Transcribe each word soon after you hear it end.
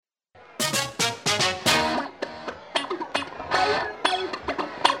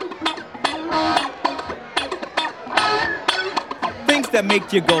that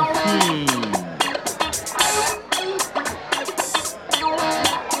make you go,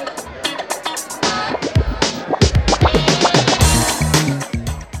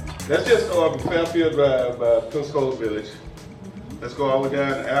 Let's just go up Fairfield Drive by Pensacola Village. Let's go all the way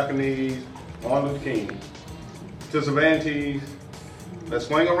down to Alkanese, Martin Luther King, to Cervantes. Let's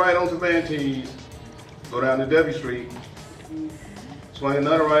swing a right on Cervantes, go down to W Street, swing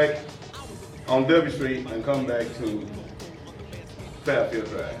another right on W Street, and come back to Fairfield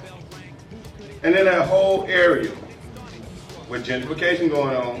Drive. And then that whole area with gentrification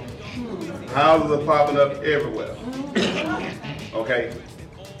going on, houses are popping up everywhere. Okay?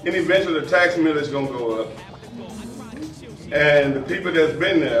 And eventually the tax mill is going to go up. And the people that's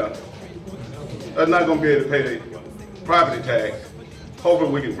been there are not going to be able to pay their property tax. Hopefully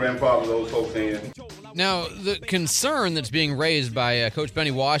we can grandfather those folks in. Now, the concern that's being raised by Coach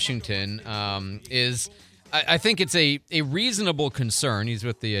Benny Washington is, I think it's a reasonable concern. He's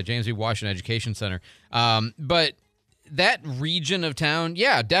with the James B. Washington Education Center. But that region of town,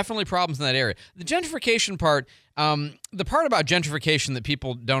 yeah, definitely problems in that area. The gentrification part, the part about gentrification that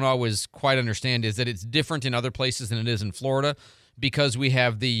people don't always quite understand is that it's different in other places than it is in Florida because we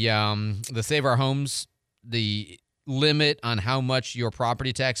have the Save Our Homes, the limit on how much your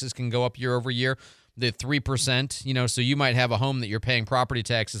property taxes can go up year over year, the 3%, so you might have a home that you're paying property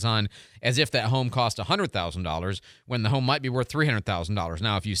taxes on as if that home cost $100,000 when the home might be worth $300,000.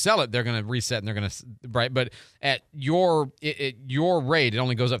 Now, if you sell it, they're going to reset and they're going to, right? But at your rate, it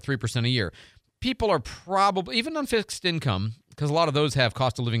only goes up 3% a year. People are probably, even on fixed income, because a lot of those have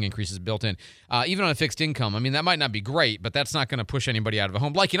cost of living increases built in, even on a fixed income, I mean, that might not be great, but that's not going to push anybody out of a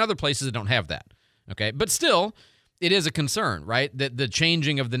home, like in other places that don't have that, okay? But still, it is a concern, right? That the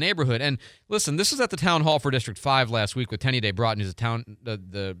changing of the neighborhood. And listen, this was at the town hall for District 5 last week with Tenny Day Broughton, who's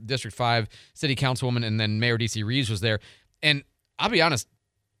the District 5 city councilwoman, and then Mayor D.C. Reeves was there. And I'll be honest,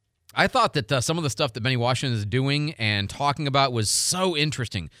 I thought that some of the stuff that Benny Washington is doing and talking about was so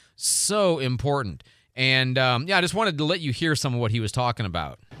interesting, so important. And I just wanted to let you hear some of what he was talking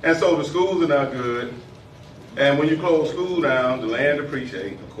about. And so the schools are not good. And when you close school down, the land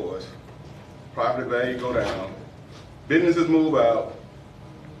depreciates, of course. Property value go down. Businesses move out,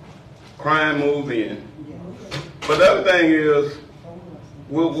 crime moves in. But the other thing is,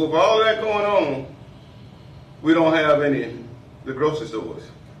 with all that going on, we don't have the grocery stores,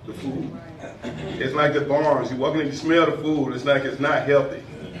 the food. It's like the barns, you walk in and you smell the food, it's like it's not healthy.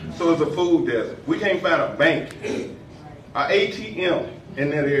 So it's a food desert. We can't find a bank, an ATM in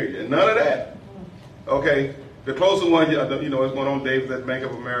that area, none of that. Okay, the closer one, it's one on Davis, that's Bank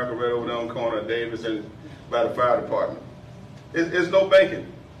of America, right over there on the corner of Davis and by the fire department. It's no banking.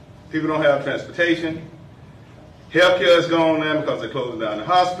 People don't have transportation. Healthcare is gone now because they're closing down the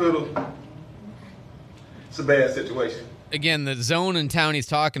hospital. It's a bad situation. Again, the zone in town he's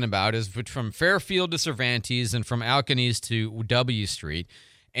talking about is from Fairfield to Cervantes and from Alkanese to W Street.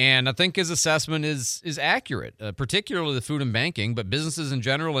 And I think his assessment is accurate, particularly the food and banking, but businesses in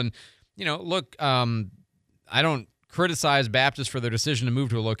general. And, look, I don't criticize Baptists for their decision to move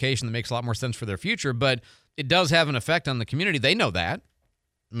to a location that makes a lot more sense for their future, but it does have an effect on the community. They know that.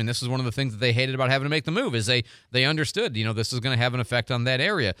 I mean, this is one of the things that they hated about having to make the move is they understood, this is going to have an effect on that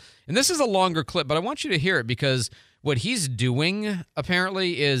area. And this is a longer clip, but I want you to hear it because what he's doing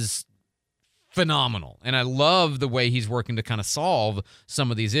apparently is phenomenal. And I love the way he's working to kind of solve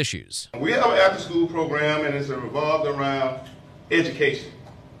some of these issues. We have an after-school program, and it's revolved around education.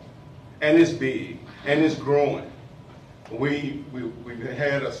 And it's big, and it's growing. We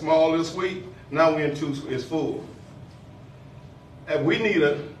had a small this week. Now we're in 2, it's full. And we need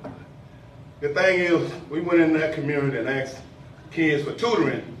the thing is, we went in that community and asked kids for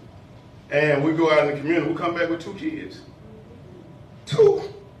tutoring, and we go out in the community, we come back with 2 kids. 2.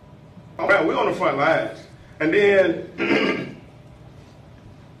 All right, we're on the front lines. And then,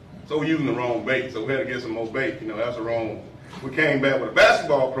 so we're using the wrong bait, so we had to get some more bait, that's the wrong. We came back with a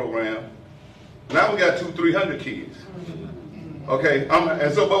basketball program. Now we got 200-300 kids. Okay,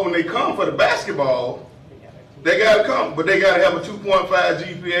 but when they come for the basketball, they gotta come, but they gotta have a 2.5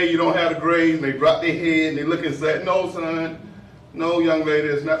 GPA. You don't have the grades, and they drop their head and they look and say, "No, son, no, young lady,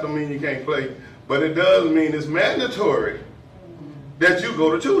 it's not to mean you can't play, but it does mean it's mandatory that you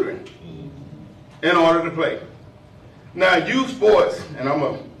go to tutoring in order to play." Now, youth sports, and I'm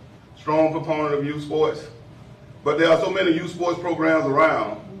a strong proponent of youth sports, but there are so many youth sports programs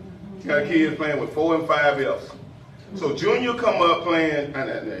around. You got kids playing with 4 and 5 Fs. So Junior come up playing,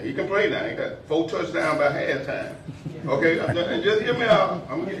 and he can play now. He got 4 touchdowns by halftime. Okay, just hear me out.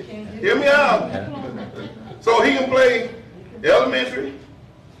 Hear me out. So he can play elementary.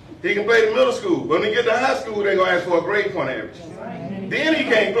 He can play the middle school. But when he get to high school, they're gonna ask for a grade point average. then he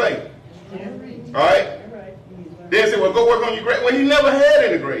can't play. All right? Then say, well, go work on your grades. Well, he never had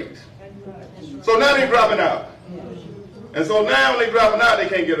any grades. So now they're dropping out. And so now when they're dropping out, they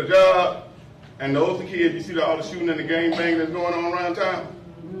can't get a job. And those are kids, you see all the shooting and the gang bang that's going on around town?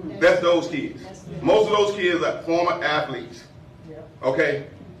 That's those kids. Most of those kids are former athletes. Okay?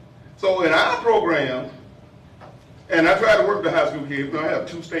 So in our program, and I try to work with the high school kids, I have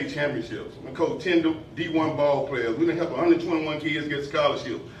 2 state championships. We coach 10 D1 ball players. We done helped 121 kids get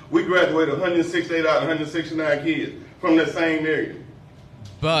scholarships. We graduated 168 out of 169 kids from that same area.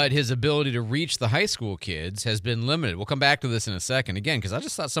 But his ability to reach the high school kids has been limited. We'll come back to this in a second, again, because I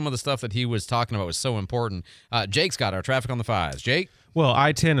just thought some of the stuff that he was talking about was so important. Jake's got our traffic on the 5s. Jake? Well,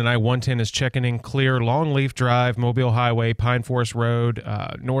 I-10 and I-110 is checking in clear. Longleaf Drive, Mobile Highway, Pine Forest Road,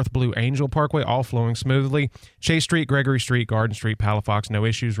 North Blue Angel Parkway, all flowing smoothly. Chase Street, Gregory Street, Garden Street, Palafox, no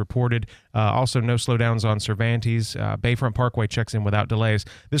issues reported. Also, no slowdowns on Cervantes. Bayfront Parkway checks in without delays.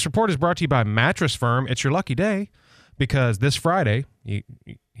 This report is brought to you by Mattress Firm. It's your lucky day because this Friday, you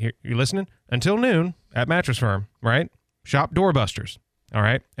listening? Until noon at Mattress Firm, right? Shop doorbusters, all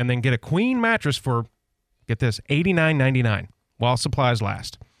right? And then get a queen mattress for, get this, $89.99. while supplies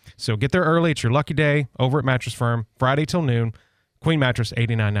last. So get there early. It's your lucky day over at Mattress Firm, Friday till noon. Queen mattress,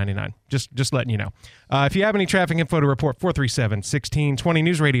 $89.99. Just letting you know. If you have any traffic info to report, 437-1620,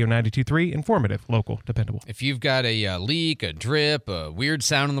 News Radio 92.3, informative, local, dependable. If you've got a leak, a drip, a weird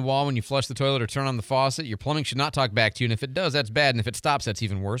sound in the wall when you flush the toilet or turn on the faucet, your plumbing should not talk back to you. And if it does, that's bad. And if it stops, that's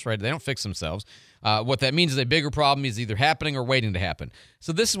even worse, right? They don't fix themselves. What that means is a bigger problem is either happening or waiting to happen.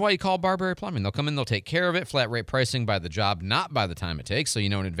 So this is why you call Barberry Plumbing. They'll come in, they'll take care of it, flat rate pricing by the job, not by the time it takes, so you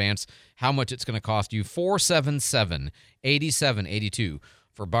know in advance how much it's going to cost you. 477-8782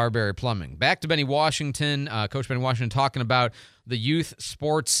 for Barberry Plumbing. Back to Benny Washington, Coach Benny Washington talking about the youth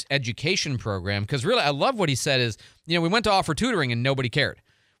sports education program, because really I love what he said is, we went to offer tutoring and nobody cared.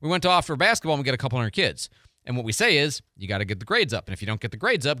 We went to offer basketball and we get a couple hundred kids. And what we say is, you got to get the grades up. And if you don't get the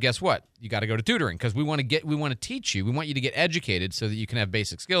grades up, guess what? You got to go to tutoring because we want to teach you. We want you to get educated so that you can have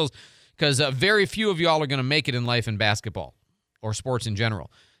basic skills because very few of y'all are going to make it in life in basketball or sports in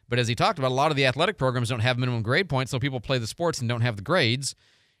general. But as he talked about, a lot of the athletic programs don't have minimum grade points, so people play the sports and don't have the grades.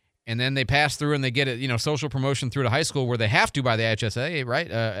 And then they pass through and they get it, social promotion through to high school where they have to by the HSAA, right?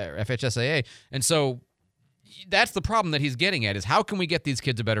 FHSAA. And so that's the problem that he's getting at is how can we get these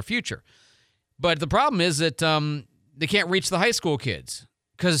kids a better future? But the problem is that they can't reach the high school kids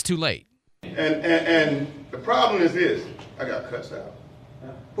because it's too late. And the problem is this. I got cussed out.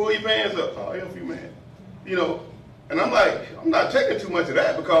 Pull your pants up. Oh, F you, man. And I'm like, I'm not taking too much of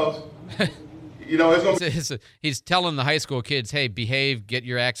that because, it's going to he's telling the high school kids, hey, behave, get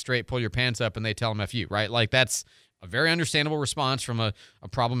your act straight, pull your pants up, and they tell him F you, right? Like that's a very understandable response from a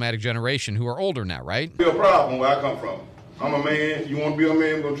problematic generation who are older now, right? Be a problem where I come from. I'm a man. You want to be a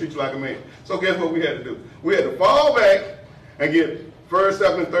man, we're going to treat you like a man. So guess what we had to do? We had to fall back and get first,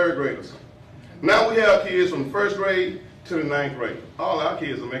 second, and third graders. Now we have kids from first grade to the ninth grade. All our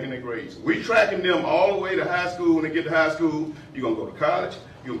kids are making their grades. We tracking them all the way to high school. When they get to high school, you're going to go to college,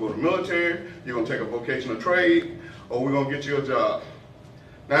 you're going to go to military, you're going to take a vocational trade, or we're going to get you a job.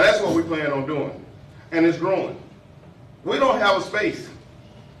 Now that's what we plan on doing. And it's growing. We don't have a space.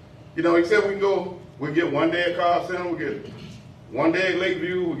 Except we can go. We get one day at Cobb Center, we get one day at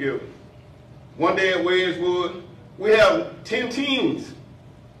Lakeview, we get one day at Wedgewood. We have 10 teams.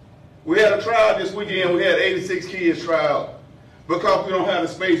 We had a trial this weekend, we had 86 kids try out. Because we don't have the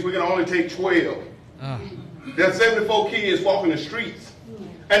space, we can only take 12. There's 74 kids walking the streets,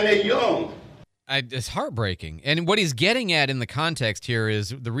 and they're young. It's heartbreaking. And what he's getting at in the context here is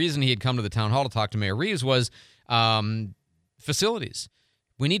the reason he had come to the town hall to talk to Mayor Reeves was facilities.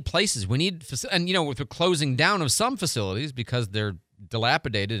 We need places. We need and with the closing down of some facilities because they're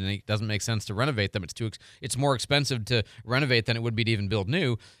dilapidated and it doesn't make sense to renovate them. It's more expensive to renovate than it would be to even build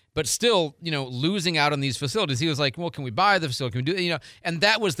new. But still, losing out on these facilities. He was like, well, can we buy the facility? Can we do and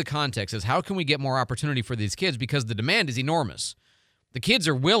that was the context is how can we get more opportunity for these kids because the demand is enormous. The kids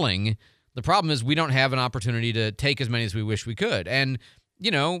are willing. The problem is we don't have an opportunity to take as many as we wish we could. And,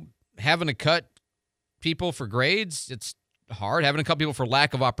 having to cut people for grades, it's hard. Having to cut people for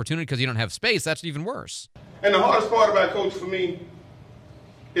lack of opportunity because you don't have space, that's even worse. And the hardest part about coach for me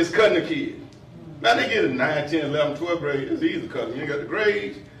is cutting the kid. Now they get a 9, 10, 11, 12 grade. It's easy to cut them. You got the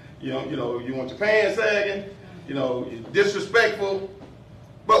grades. You want your pants sagging. You're disrespectful.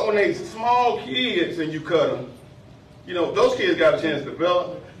 But when they small kids and you cut them, those kids got a chance to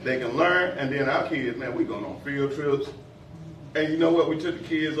develop. They can learn. And then our kids, man, we going on field trips. And you know what? We took the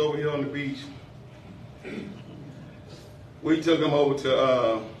kids over here on the beach. We took them over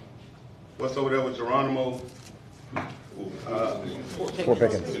to, what's over there with Geronimo? Fort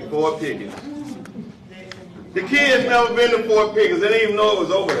Pickens. Fort Pickens. The kids never been to Fort Pickens. They didn't even know it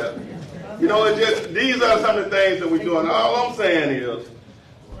was over there. You know, it's just, these are some of the things that we're doing. All I'm saying is,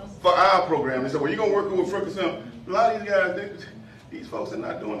 for our program, they said, well, you're going to work with Ferguson. A lot of these guys, these folks are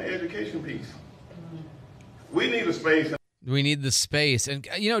not doing the education piece. We need a space. We need the space. And,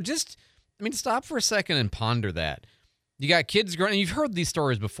 stop for a second and ponder that. You got kids growing, and you've heard these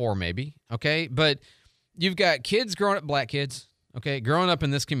stories before maybe, okay? But you've got kids growing up, black kids, okay, growing up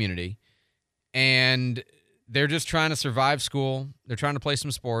in this community, and they're just trying to survive school. They're trying to play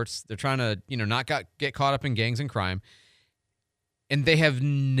some sports. They're trying to, not get caught up in gangs and crime. And they have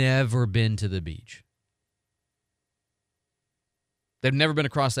never been to the beach. They've never been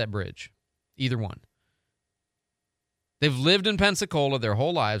across that bridge, either one. They've lived in Pensacola their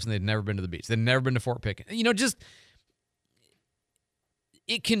whole lives, and they've never been to the beach. They've never been to Fort Pickens.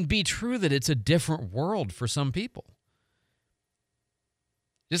 It can be true that it's a different world for some people.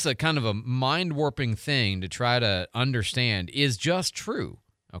 Just a kind of a mind-warping thing to try to understand is just true,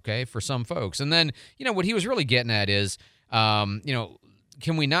 okay, for some folks. And then, what he was really getting at is, can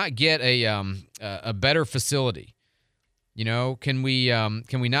we not get a better facility? Can we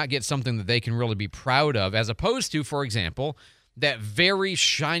not get something that they can really be proud of, as opposed to, for example, that very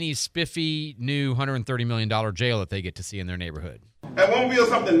shiny, spiffy, new $130 million jail that they get to see in their neighborhood? And when we build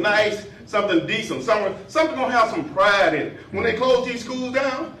something nice, something decent, something gonna have some pride in it. When they close these schools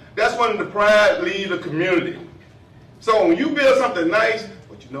down, that's when the pride leaves the community. So when you build something nice,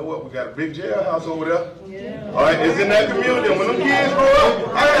 but you know what? We got a big jailhouse over there. Yeah. All right, it's in that community. And when them kids grow up,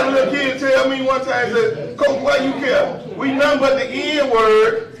 I had a little kid tell me one time, said, Coach, why you care? We nothing but the N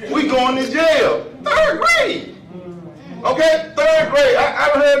word. We going to jail. 3rd grade. Okay, 3rd grade. I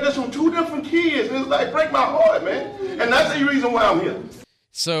heard this from 2 different kids. And it's like, break my heart, man. And that's the reason why I'm here.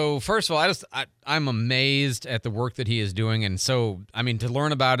 So, first of all, I'm amazed at the work that he is doing. And so, to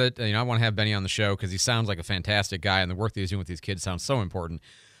learn about it, I want to have Benny on the show because he sounds like a fantastic guy, and the work that he's doing with these kids sounds so important.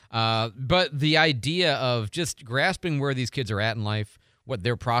 But the idea of just grasping where these kids are at in life, what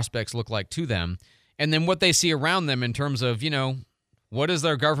their prospects look like to them, and then what they see around them in terms of, what is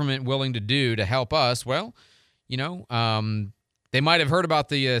their government willing to do to help us? Well, they might have heard about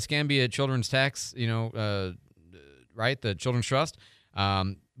the Escambia Children's Tax, right, the Children's Trust.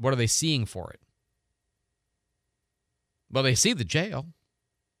 What are they seeing for it? Well, they see the jail.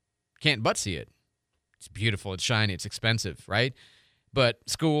 Can't but see it. It's beautiful. It's shiny. It's expensive, right? But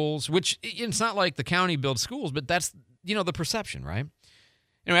schools, which it's not like the county builds schools, but that's, the perception, right?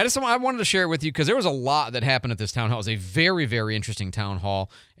 Anyway, I wanted to share it with you because there was a lot that happened at this town hall. It was a very, very interesting town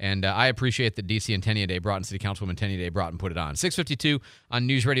hall, and I appreciate that DC and Tenia Day brought, and City Councilwoman Tenia Day brought and put it on. 6:52 on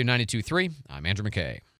News Radio 92.3. I'm Andrew McKay.